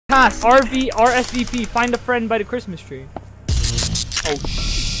Task, RV, RSVP, find a friend by the Christmas tree. Oh,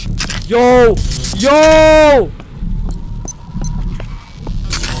 shh. Yo! Yo!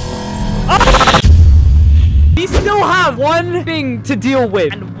 Ah! We still have one thing to deal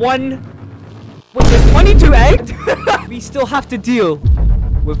with. And one... Wait, there's 22 eggs? We still have to deal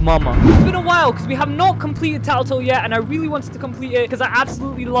with Mama. It's been a while because we have not completed Tattle yet, and I really wanted to complete it because I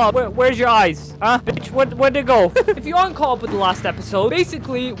absolutely love. Where's your eyes? Huh? Bitch, where'd they go? If you aren't caught up with the last episode,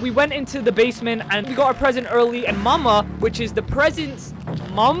 basically we went into the basement and we got our present early, and Mama, which is the present's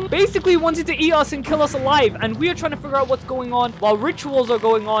mom, basically wanted to eat us and kill us alive, and we are trying to figure out what's going on while rituals are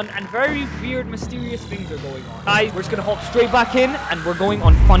going on and very weird, mysterious things are going on. Guys, we're just gonna hop straight back in and we're going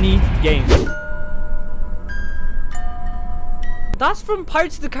on funny games. That's from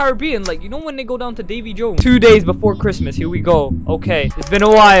Pirates of the Caribbean, like, you know when they go down to Davy Jones? 2 days before Christmas, here we go. Okay, it's been a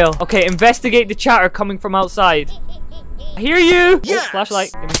while. Okay, investigate the chatter coming from outside. I hear you! Yes! Oh,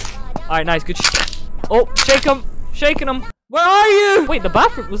 flashlight. Alright, nice, good Oh, shake him! Shaking him! Where are you? Wait, the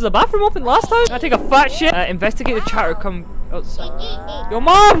bathroom, was the bathroom open last time? Can I take a fat shit? Investigate the chatter coming outside. Yo,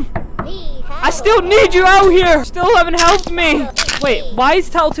 Mom! I still need you out here! Still haven't helped me! Wait, why is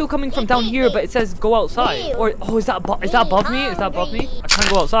Tattle coming from down here, but it says go outside? Or, oh, is that above me? Is that above me? I can't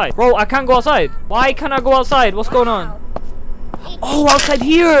go outside. Bro, I can't go outside. Why can't I go outside? What's going on? Oh, outside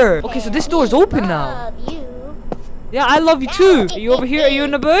here! Okay, so this door's open now. Yeah, I love you too. Are you over here? Are you in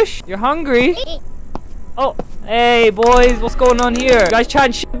the bush? You're hungry? Oh, hey, boys, what's going on here? You guys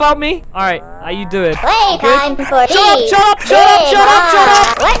chatting shit about me? Alright, how you doing? Playtime for Shut up!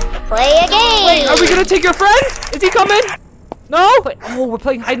 Let's play a game! Wait, are we gonna take your friend? Is he coming? No? Wait, oh, we're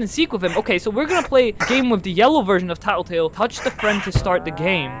playing hide and seek with him. Okay, so we're gonna play a game with the yellow version of Tattle. Touch the friend to start the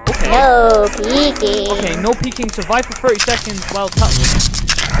game. Okay. No peeking. Okay, no peeking. Survive for 30 seconds while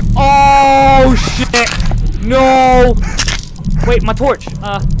Oh, shit. No. Wait, my torch.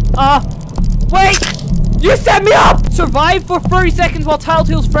 Wait. You set me up. Survive for 30 seconds while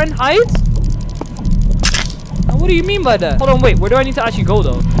Tattle's friend hides? What do you mean by that? Hold on, wait. Where do I need to actually go,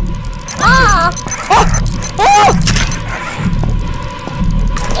 though?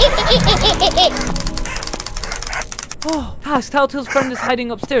 Oh, Tattle's friend is hiding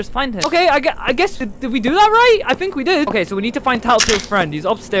upstairs. Find him. Okay, I guess, did we do that right? I think we did. Okay, so we need to find Tattle's friend. He's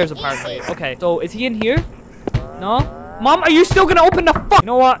upstairs, apparently. Okay, so is he in here? No? Mom, are you still gonna open the fuck? You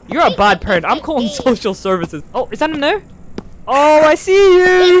know what? You're a bad parent. I'm calling social services. Oh, is that in there? Oh, I see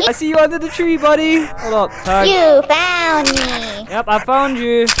you. I see you under the tree, buddy. Hold up. Tag. You found me. Yep, I found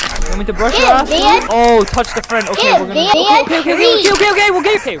you. You want me to brush your ass? Oh, touch the friend. Okay, we're gonna. Okay,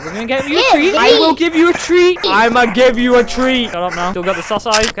 we're gonna get you a treat. I will give you a treat. I'ma give you a treat. Shut up now. Still got the sus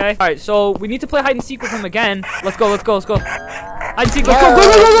eyes. Okay. All right, so we need to play hide and seek with him again. Let's go. Hide and seek. Let's go.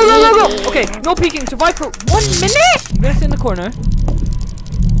 Okay, no peeking. Survive for 1 minute. I'm gonna sit in the corner.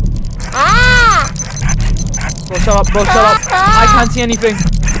 Bro, shut up. I can't see anything.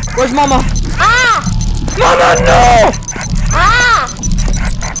 Where's Mama? Mama, no!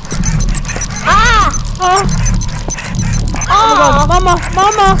 Oh my god, Mama,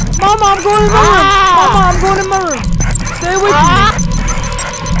 I'm going in my room. Mama, I'm going in my room. Stay away from me.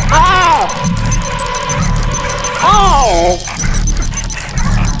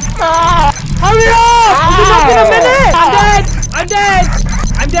 Hurry up! We'll be back in a minute! I'm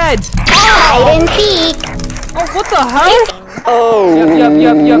dead! Hide and seek. Oh, what the hell? Oh. Yep.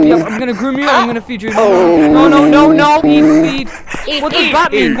 I'm gonna groom you and I'm gonna feed you. No. Feed. What does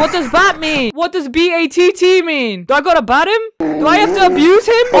bat mean? What does B-A-T-T mean? Do I gotta bat him? Do I have to abuse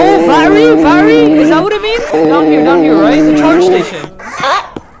him? Oh, battery? Is that what it means? Down here, right? The charge station.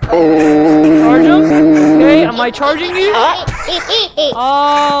 Charge him? Okay, am I charging you?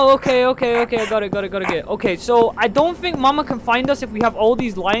 Oh, okay. I got it. Okay, so I don't think Mama can find us if we have all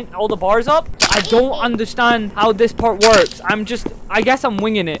the bars up. I don't understand how this part works. I guess I'm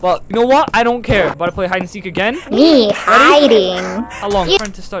winging it. But you know what? I don't care. About to play hide and seek again. Me hiding. How long?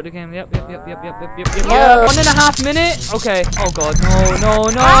 Trying to start the game. Yep. 1.5 minutes. Okay. Oh god, no.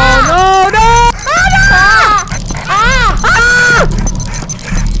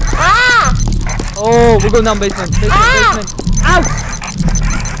 Oh, we're going down basement. Ow!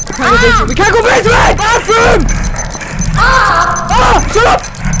 We can't go basement! Bathroom! Shut up!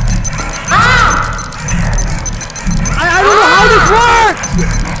 I don't know how this works!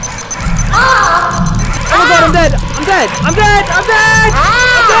 Oh my god, I'm dead!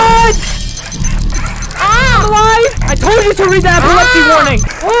 I'm alive! I told you to read the epilepsy warning!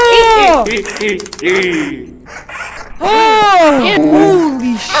 Holy shit!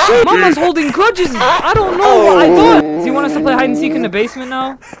 Mama's holding grudges! I don't know what I thought! Does he want us to play hide and seek in the basement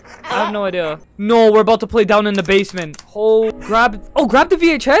now? I have no idea. No, we're about to play down in the basement. Grab the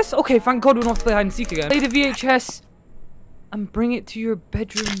VHS? Okay, thank God we don't have to play hide and seek again. Play the VHS and bring it to your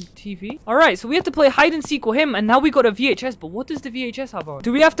bedroom TV. Alright, so we have to play hide and seek with him, and now we got a VHS, but what does the VHS have on?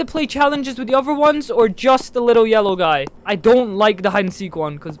 Do we have to play challenges with the other ones, or just the little yellow guy? I don't like the hide and seek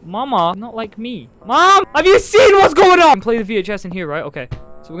one, because Mama, not like me. Mom, have you seen what's going on? Play the VHS in here, right? Okay,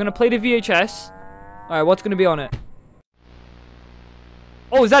 so we're gonna play the VHS. Alright, what's gonna be on it?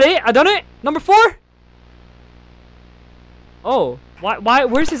 Oh, is that it? I done it? Number 4? Oh, why,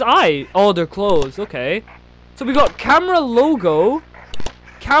 where's his eye? Oh, they're closed, okay. So we got camera logo,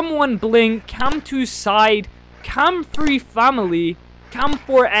 cam 1 blink, cam 2 side, cam 3 family, cam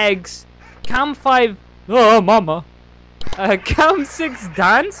 4 eggs, cam 5, oh mama, cam 6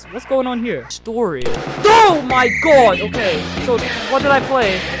 dance. What's going on here? Story. Oh my God. Okay, so what did I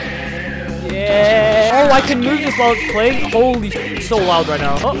play? Yeah. Oh, I can move this while it's playing. Holy shit, it's so loud right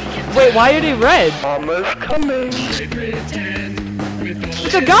now. Oh, wait, why are they red? Mama's coming.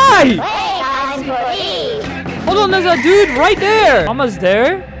 It's a guy. Time for Eve. Hold on, there's a dude right there. Mama's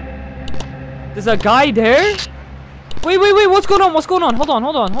there. There's a guy there. Wait, what's going on? What's going on? Hold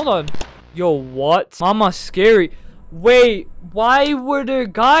on. Yo, what? Mama's scary. Wait, why were there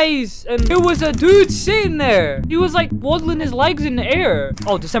guys? And there was a dude sitting there. He was like waddling his legs in the air.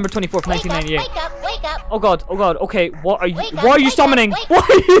 Oh, December 24th, 1998. Wake up. Oh God. Okay, what are you summoning? What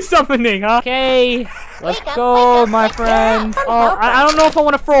are you summoning, huh? Okay, let's go, my friend. Oh, I don't know if I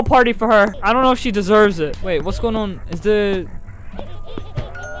want to throw a party for her. I don't know if she deserves it. Wait, what's going on?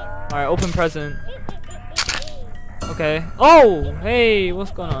 Alright, open present. Okay. Oh, hey,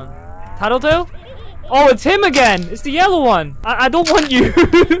 what's going on? Tattletale? Oh, it's him again. It's the yellow one. I don't want you. We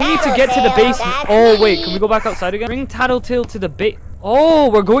need to get to the basement. Oh, wait. Can we go back outside again? Bring Tattletale to the base. Oh,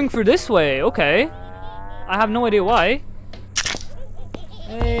 we're going through this way. Okay. I have no idea why.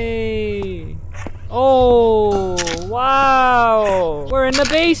 Hey. Oh, wow. We're in the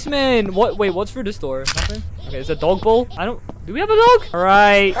basement. What? Wait, what's through this door? Nothing? Okay, it's a dog bowl. Do we have a dog? All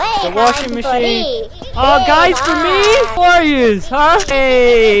right. The washing machine. Oh, guys, for me? Who are yous, huh?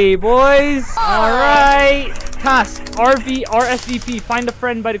 Hey, boys. All right. Task. RSVP. Find a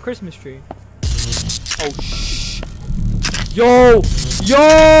friend by the Christmas tree. Oh, shh. Yo.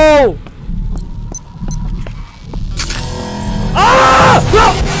 Ah!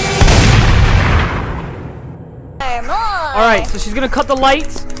 No! All right, so she's gonna cut the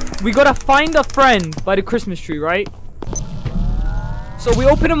lights. We gotta find a friend by the Christmas tree, right? So we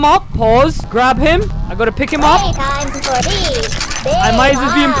open him up, pause, grab him. I gotta pick him up. I might as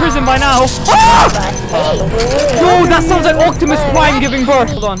well be in prison by now. Ah! Yo, that sounds like Optimus Prime giving birth.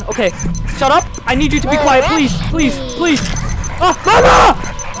 Hold on, okay. Shut up. I need you to be quiet, please. Ah,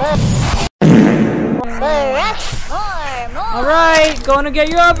 Mama! Alright, gonna get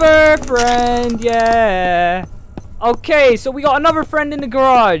your other friend, yeah. Okay, so we got another friend in the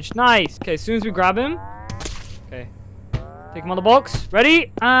garage. Nice. Okay, as soon as we grab him. Okay. Take him on the box.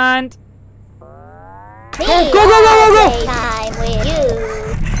 Ready? And... Go! Okay,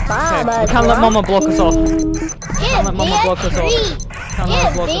 we can't let Mama block us off.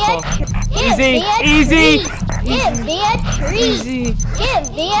 Easy!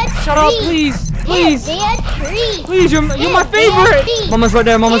 Shut up, please! Please, you're my favorite! Mama's right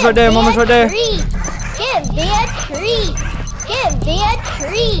there. Give me a treat.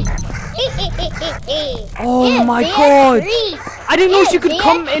 Oh my God! I didn't know she could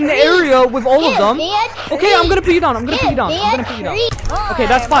come in the area with all of them. Okay, I'm gonna put you down. Okay,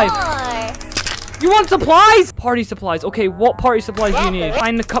 that's 5. You want supplies? Party supplies. Okay, what party supplies do you need?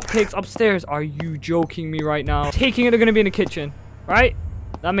 Find the cupcakes upstairs. Are you joking me right now? Taking it, they're gonna be in the kitchen, right?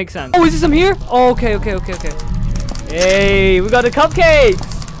 That makes sense. Oh, is this him here? Oh, okay. Hey, we got the cupcakes.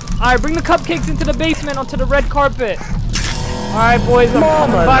 All right, bring the cupcakes into the basement onto the red carpet. All right, boys, I'm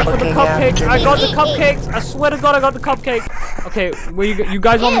coming back with the cupcakes. I got the cupcakes. I swear to God, I got the cupcakes. Okay, you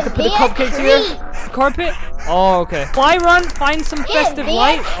guys want me to put the cupcakes here? Carpet? Oh, okay. Fly run, find some festive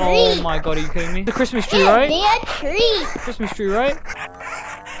light. Oh my God, are you kidding me? The Christmas tree, right? Christmas tree, right?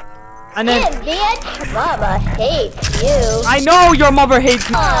 And then... Mama hates you. I know your mother hates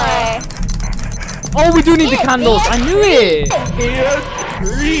me. Oh, we do need the candles. I knew it.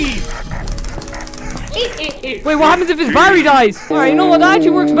 Wait, what happens if his battery dies? Alright, you know what? That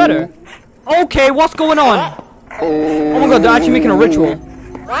actually works better. Okay, what's going on? Oh my God, they're actually making a ritual.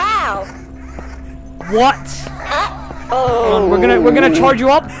 Wow. What? Hold on, we're gonna charge you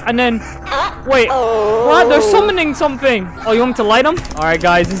up and then... Wait, what? They're summoning something. Oh, you want me to light them? Alright,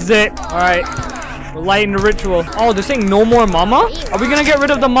 guys, this is it. Alright. We're lighting the ritual. Oh, they're saying no more mama? Are we gonna get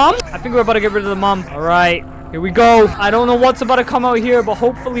rid of the mom? I think we're about to get rid of the mom. Alright. Here we go. I don't know what's about to come out here, but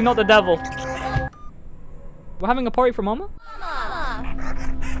hopefully not the devil. We're having a party for Mama?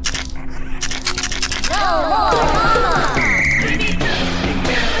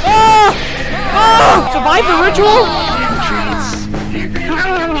 Oh! Oh! Survive the ritual?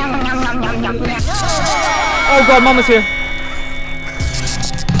 Oh god, Mama's here.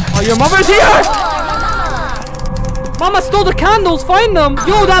 Oh, your mother's here! Mama stole the candles, find them!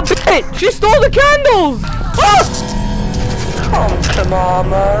 Yo, that bitch! She stole the candles! Oh! Come to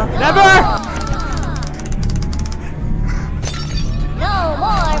Mama. Never! No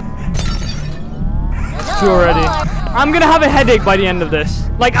more. It's two already. I'm gonna have a headache by the end of this.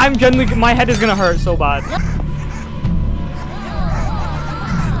 Like, I'm genuinely, my head is gonna hurt so bad.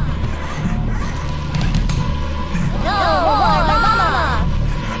 No more, Mama.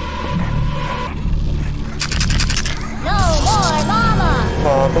 No more, Mama.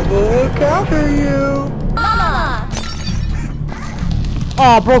 Mama will look after you. Mama.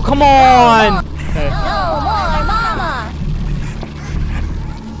 Oh, bro, come on! Okay. No more, Mama.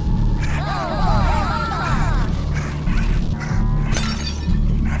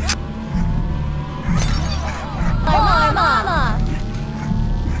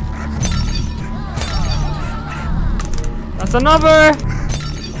 That's another!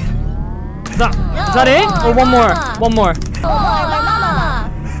 Is that it? Or one more? One more.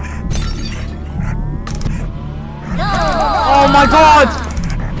 Oh my god!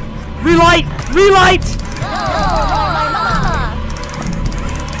 Relight! Relight!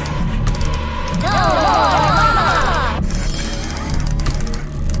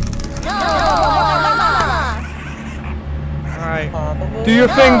 Alright. Do your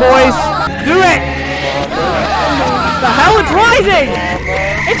thing, boys! Do it! The hell? It's rising!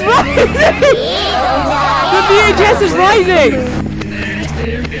 It's rising! The VHS is rising!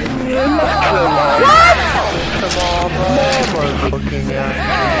 What? Mama's looking at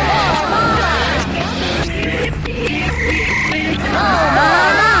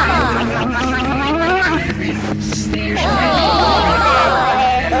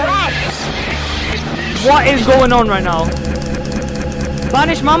What is going on right now?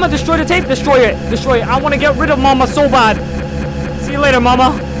 Banish Mama, destroy the tape, destroy it, destroy it. I want to get rid of Mama so bad. See you later,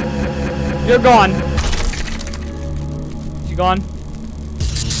 Mama. You're gone. She gone?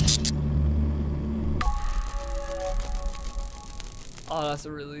 Oh, that's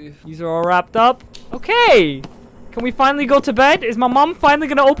a relief. These are all wrapped up. Okay. Can we finally go to bed? Is my mom finally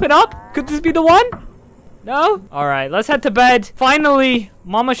gonna open up? Could this be the one? No? Alright, let's head to bed. Finally,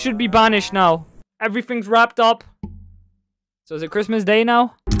 Mama should be banished now. Everything's wrapped up. So is it Christmas Day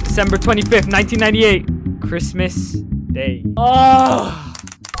now? December 25th, 1998. Christmas Day. Oh!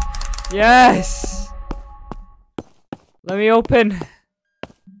 Yes! Let me open.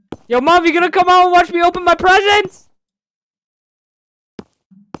 Yo, Mom, you gonna come out and watch me open my presents?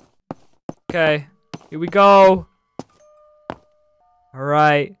 Okay. Here we go.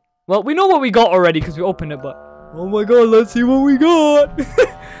 Alright. Well, we know what we got already because we opened it, but... Oh my god, let's see what we got!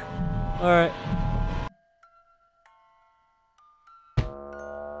 Alright.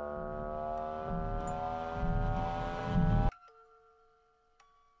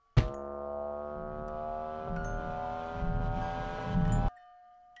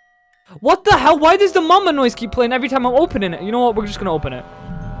 What the hell? Why does the mama noise keep playing every time I'm opening it? You know what? We're just gonna open it.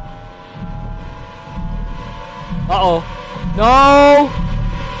 Uh-oh. No!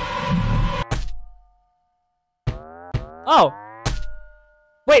 Oh.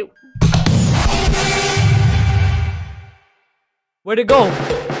 Wait. Where'd it go?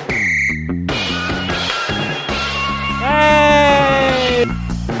 Hey!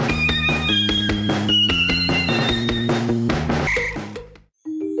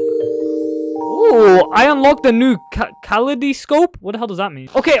 Ooh, I unlocked a new kaleidoscope. What the hell does that mean?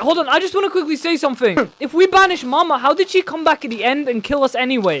 Okay, hold on. I just want to quickly say something. If we banish Mama, how did she come back at the end and kill us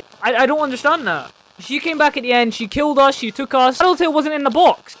anyway? I don't understand that. She came back at the end. She killed us. She took us. Tattletale wasn't in the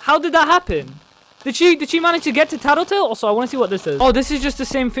box. How did that happen? Did she manage to get to Tattletale? Also, I want to see what this is. Oh, this is just the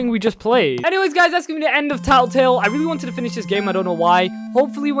same thing we just played. Anyways, guys, that's going to be the end of Tattletale. I really wanted to finish this game. I don't know why.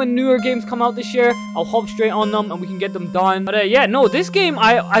 Hopefully, when newer games come out this year, I'll hop straight on them and we can get them done. But yeah, no, this game,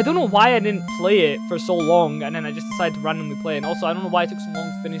 I don't know why I didn't play it for so long. And then I just decided to randomly play it. And also, I don't know why it took so long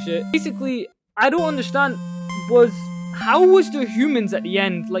to finish it. Basically, I don't understand how was there humans at the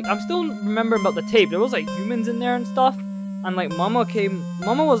end? Like, I'm still remembering about the tape. There was like humans in there and stuff. And like Mama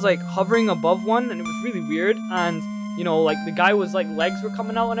was like hovering above one and it was really weird. And you know, like the guy was like legs were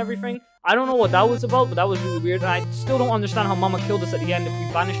coming out and everything. I don't know what that was about, but that was really weird. And I still don't understand how Mama killed us at the end if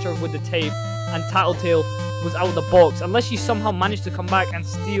we banished her with the tape and Tattletale was out of the box. Unless she somehow managed to come back and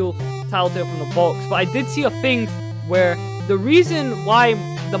steal Tattletale from the box, but I did see a thing where the reason why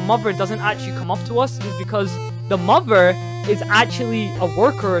the mother doesn't actually come up to us is because the mother is actually a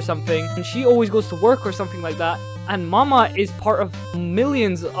worker or something, and she always goes to work or something like that, and Mama is part of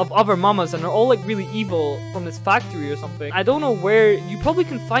millions of other mamas, and they're all like really evil from this factory or something. I don't know where. You probably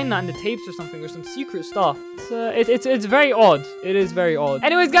can find that in the tapes or something, or some secret stuff. It's very odd. It is very odd.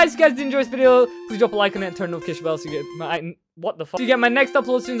 Anyways, guys, if you guys did enjoy this video, please drop a like on it and turn the notification bell so you get my what the fuck. So you get my next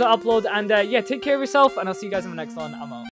upload as soon as I upload. And yeah, take care of yourself, and I'll see you guys in the next one. I'm out.